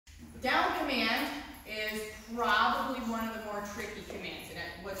Down command is probably one of the more tricky commands. And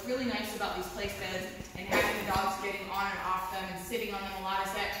what's really nice about these place beds and having the dogs getting on and off them and sitting on them a lot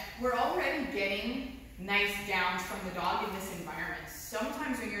is that we're already getting nice downs from the dog in this environment.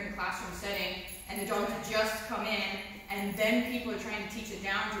 Sometimes when you're in a classroom setting and the dog has just come in and then people are trying to teach a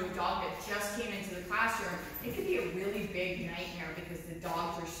down to a dog that just came into the classroom, it can be a really big nightmare because the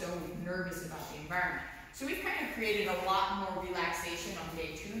dogs are so nervous about the environment. So we've kind of created a lot more relaxation on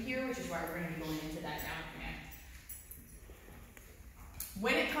day 2 here, which is why we're going to be going into that down command.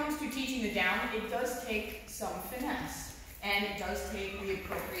 When it comes to teaching the down, it does take some finesse, and it does take the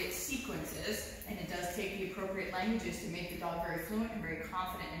appropriate sequences, and it does take the appropriate languages to make the dog very fluent and very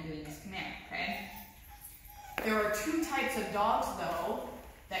confident in doing this command, okay? There are 2 types of dogs, though,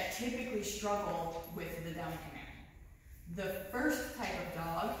 that typically struggle with the down command. The first type of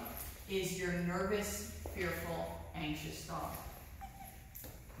dog is your nervous, fearful, anxious dog,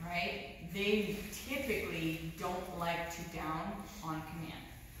 right? They typically don't like to down on command.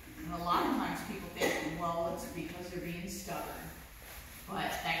 And a lot of times people think, well, it's because they're being stubborn.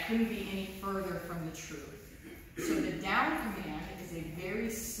 But that couldn't be any further from the truth. So the down command is a very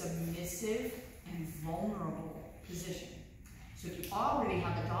submissive and vulnerable position. So if you already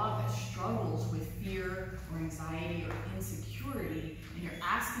have a dog that struggles with fear or anxiety or insecurity, and you're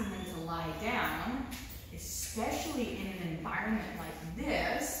asking them to lie down, especially in an environment like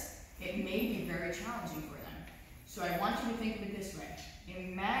this, it may be very challenging for them. So I want you to think of it this way.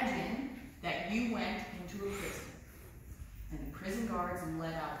 Imagine that you went into a prison, and the prison guards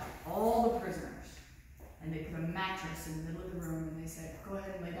let out all the prisoners, and they put a mattress in the middle of the room, and they said, go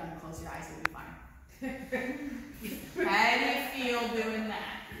ahead and lay down and close your eyes, it'll be fine. How do you feel doing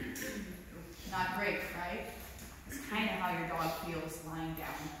that? Not great, right? It's kind of how your dog feels lying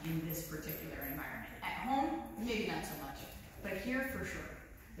down in this particular environment. At home, maybe not so much, but here for sure.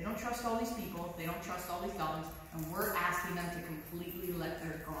 They don't trust all these people, they don't trust all these dogs, and we're asking them to completely let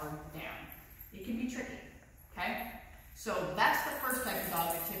their guard down. It can be tricky, okay? So that's the first type of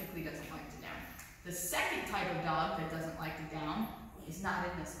dog that typically doesn't like to down. The second type of dog that doesn't like to down is not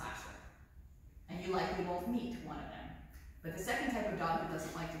in this classroom. And you likely won't meet one of them. But the second type of dog that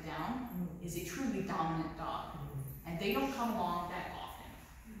doesn't like to down is a truly dominant dog. And they don't come along that often,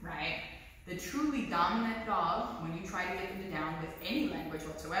 right? The truly dominant dog, when you try to get them to down with any language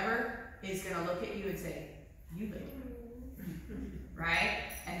whatsoever, is going to look at you and say, you live, right?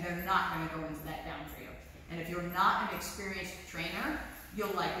 And they're not going to go into that down for you. And if you're not an experienced trainer,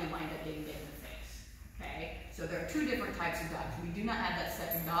 you'll likely wind up getting hit in the face, okay? So there are 2 different types of dogs. We do not have that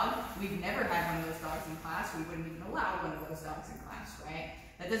second dog. We've never had one of those dogs in class. We wouldn't even allow one of those dogs in class, right?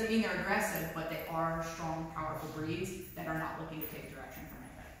 That doesn't mean they're aggressive, but they are strong, powerful breeds that are not looking to take direction from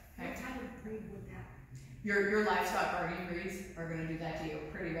anybody. Okay? What type of breed would that be? Your livestock guardian breeds are going to do that to you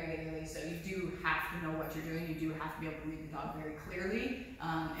pretty regularly, so you do have to know what you're doing. You do have to be able to read the dog very clearly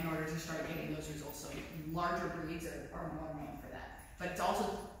in order to start getting those results. So larger breeds are more known for that. But it also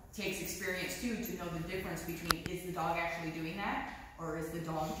takes experience too to know the difference between, is the dog actually doing that, or is the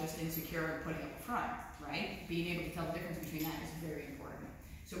dog just insecure and putting up a front, right? Being able to tell the difference between that is very important.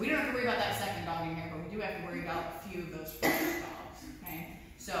 So we don't have to worry about that second dog in here, but we do have to worry about a few of those first dogs, okay?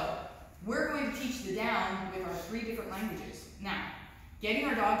 So we're going to teach the down with our 3 different languages. Now, getting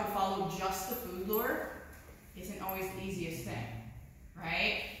our dog to follow just the food lure isn't always the easiest thing,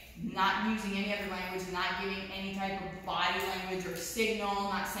 right? Not using any other language, not giving any type of body language or signal,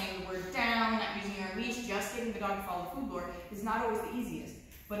 not saying the word down, not using our leash, just getting the dog to follow the food lure is not always the easiest.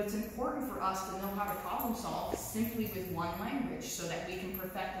 But it's important for us to know how to problem solve simply with one language so that we can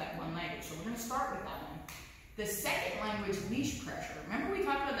perfect that one language. So we're going to start with that one. The second language, leash pressure. Remember we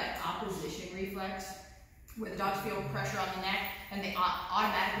talked about that opposition reflex, where the dogs feel pressure on the neck and they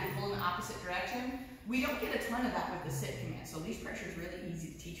automatically pull in the opposite direction? We don't get a ton of that with the sit command, so leash pressure is really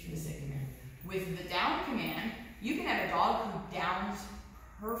easy to teach for the sit command. With the down command, you can have a dog who downs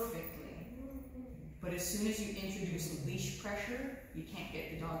perfectly, but as soon as you introduce leash pressure, you can't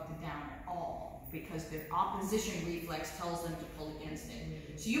get the dog to down at all because their opposition reflex tells them to pull against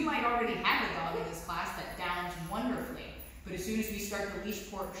it. So you might already have a dog in this class that downs wonderfully, but as soon as we start the leash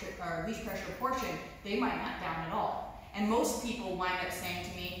pressure portion, they might not down at all. And most people wind up saying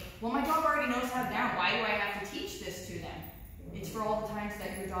to me, well, my dog already knows how to down. Why do I have to teach this to them? It's for all the times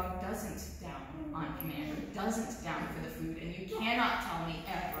that your dog doesn't down on command, or doesn't down for the food, and you cannot tell me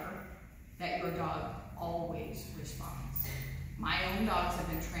ever that your dog always responds. My own dogs have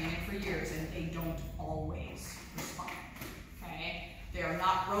been training for years, and they don't always respond, okay? They are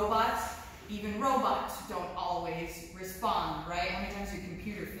not robots. Even robots don't always respond, right? How many times does your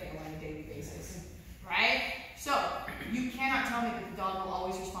computer fail on a daily basis, right? So, you cannot tell me that the dog will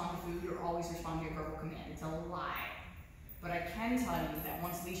always respond to food food or always respond to a verbal command. It's a lie. But I can tell you that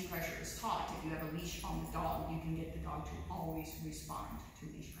once leash pressure is taught, if you have a leash on the dog, you can get the dog to always respond to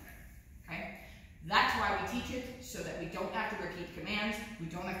leash pressure, okay? That's why we teach it, so that we don't have to repeat commands, we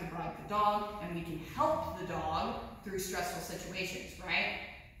don't have to bribe the dog, and we can help the dog through stressful situations, right?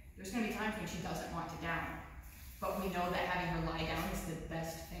 There's gonna be times when she doesn't want to down, but we know that having her lie down is the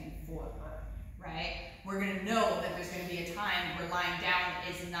best thing for her, right? We're gonna know that there's gonna be a time where lying down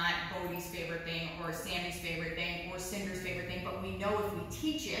is not Bodie's favorite thing, or Sammy's favorite thing, or Cinder's favorite thing, but we know if we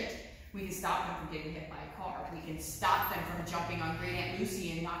teach it, we can stop them from getting hit by a car. We can stop them from jumping on Great Aunt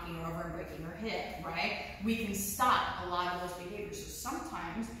Lucy and knocking her over and breaking her hip, right? We can stop a lot of those behaviors. So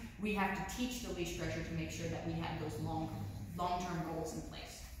sometimes we have to teach the leash pressure to make sure that we have those long-term goals in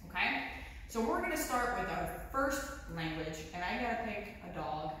place, okay? So we're gonna start with our first language, and I gotta pick a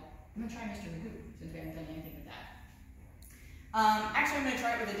dog. I'm gonna try Mr. Magoo, since we haven't done anything with that. Actually, I'm gonna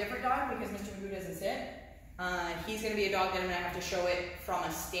try it with a different dog because Mr. Magoo doesn't sit. He's going to be a dog that I'm going to have to show it from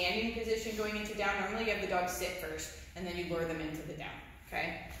a standing position going into down. Normally you have the dog sit first, and then you lure them into the down,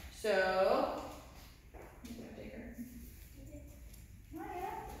 okay? So, I'm going to take her. Maya,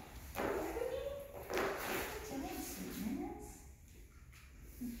 are you with me? Sweetness.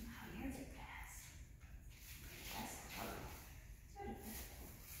 Oh, you're the best. That's good.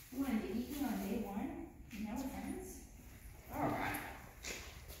 You wanted to eat me on day one? You know what that is? All right.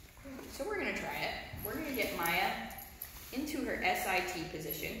 So we're going to try it. We're going to get Maya into her SIT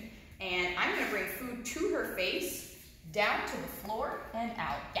position, and I'm going to bring food to her face, down to the floor, and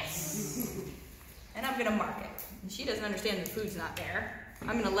out. Yes! And I'm going to mark it. And she doesn't understand the food's not there.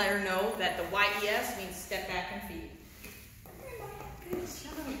 I'm going to let her know that the YES means step back and feed. Good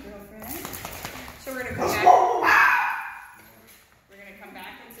job, girlfriend. So we're going to come back. We're going to come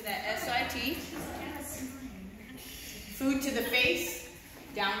back into that SIT. Food to the face,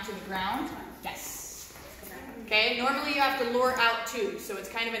 down to the ground. Yes. Okay, normally you have to lure out too, so it's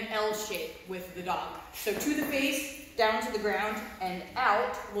kind of an L shape with the dog. So to the face, down to the ground, and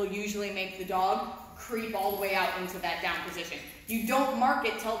out will usually make the dog creep all the way out into that down position. You don't mark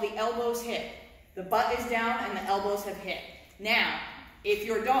it till the elbows hit. The butt is down and the elbows have hit. Now, if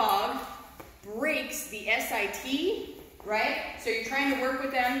your dog breaks the SIT, right? So you're trying to work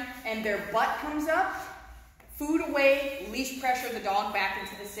with them and their butt comes up, food away, leash pressure the dog back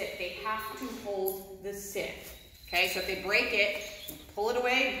into the sit. They have to hold the sit. Okay, so if they break it, pull it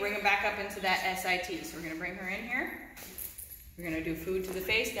away, bring them back up into that SIT. So we're going to bring her in here. We're going to do food to the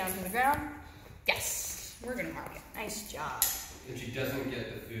face, down to the ground. Yes, we're going to mark it. Nice job. And she doesn't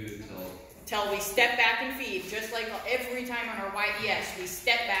get the food till we step back and feed. Just like every time on our YES, we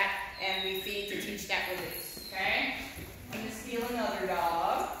step back and we feed to teach that release. Okay? I'm going to steal another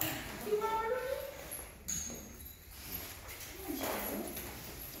dog. You want to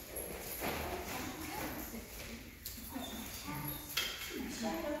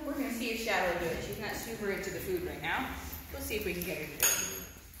We're going to see if Shadow will do it. She's not super into the food right now. We'll see if we can get her to do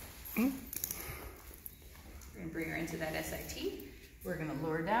it. We're going to bring her into that SIT. We're going to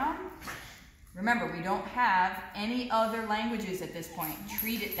lure down. Remember, we don't have any other languages at this point.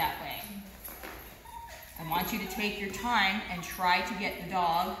 Treat it that way. I want you to take your time and try to get the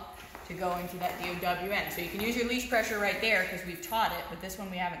dog to go into that DOWN. So you can use your leash pressure right there because we've taught it, but this one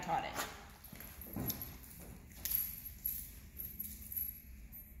we haven't taught it.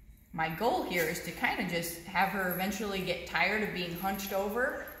 My goal here is to kind of just have her eventually get tired of being hunched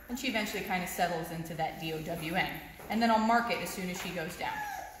over, and she eventually kind of settles into that DOWN. And then I'll mark it as soon as she goes down.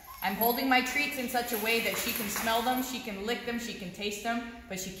 I'm holding my treats in such a way that she can smell them, she can lick them, she can taste them,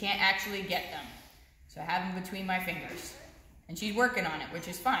 but she can't actually get them. So I have them between my fingers. And she's working on it, which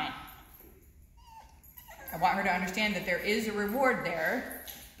is fine. I want her to understand that there is a reward there,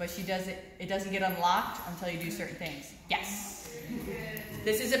 but it doesn't get unlocked until you do certain things. Yes.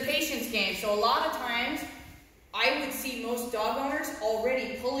 This is a patience game, so a lot of times I would see most dog owners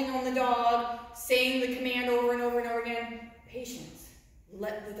already pulling on the dog, saying the command over and over and over again. Patience.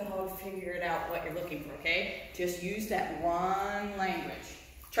 Let the dog figure it out what you're looking for, okay? Just use that one language.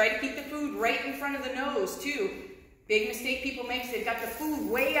 Try to keep the food right in front of the nose, too. Big mistake people make is they've got the food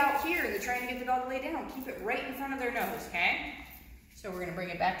way out here and they're trying to get the dog to lay down. Keep it right in front of their nose, okay? So we're going to bring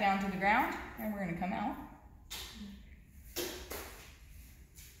it back down to the ground and we're going to come out.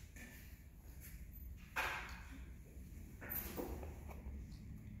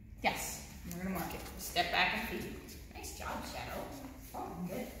 Yes, we're going to mark it. Step back and feed. Nice job, Shadow. Oh,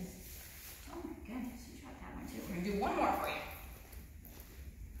 good. Oh my goodness, you dropped that one too. We're going to do one more for you.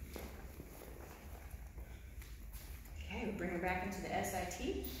 Okay, we bring her back into the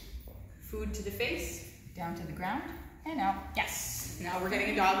SIT. Food to the face, down to the ground, and out. Yes. So now we're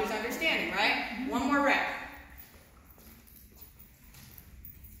getting a dog who's understanding, right? One more rep.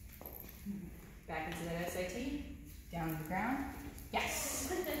 Back into that SIT. Down to the ground.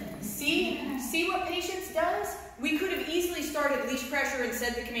 Yes. See what patience does? We could have easily started leash pressure and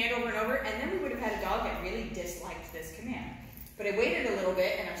said the command over and over, and then we would have had a dog that really disliked this command. But I waited a little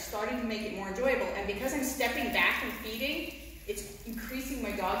bit, and I'm starting to make it more enjoyable. And because I'm stepping back and feeding, it's increasing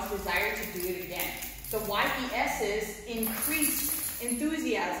my dog's desire to do it again. The YES's increase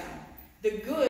enthusiasm. The good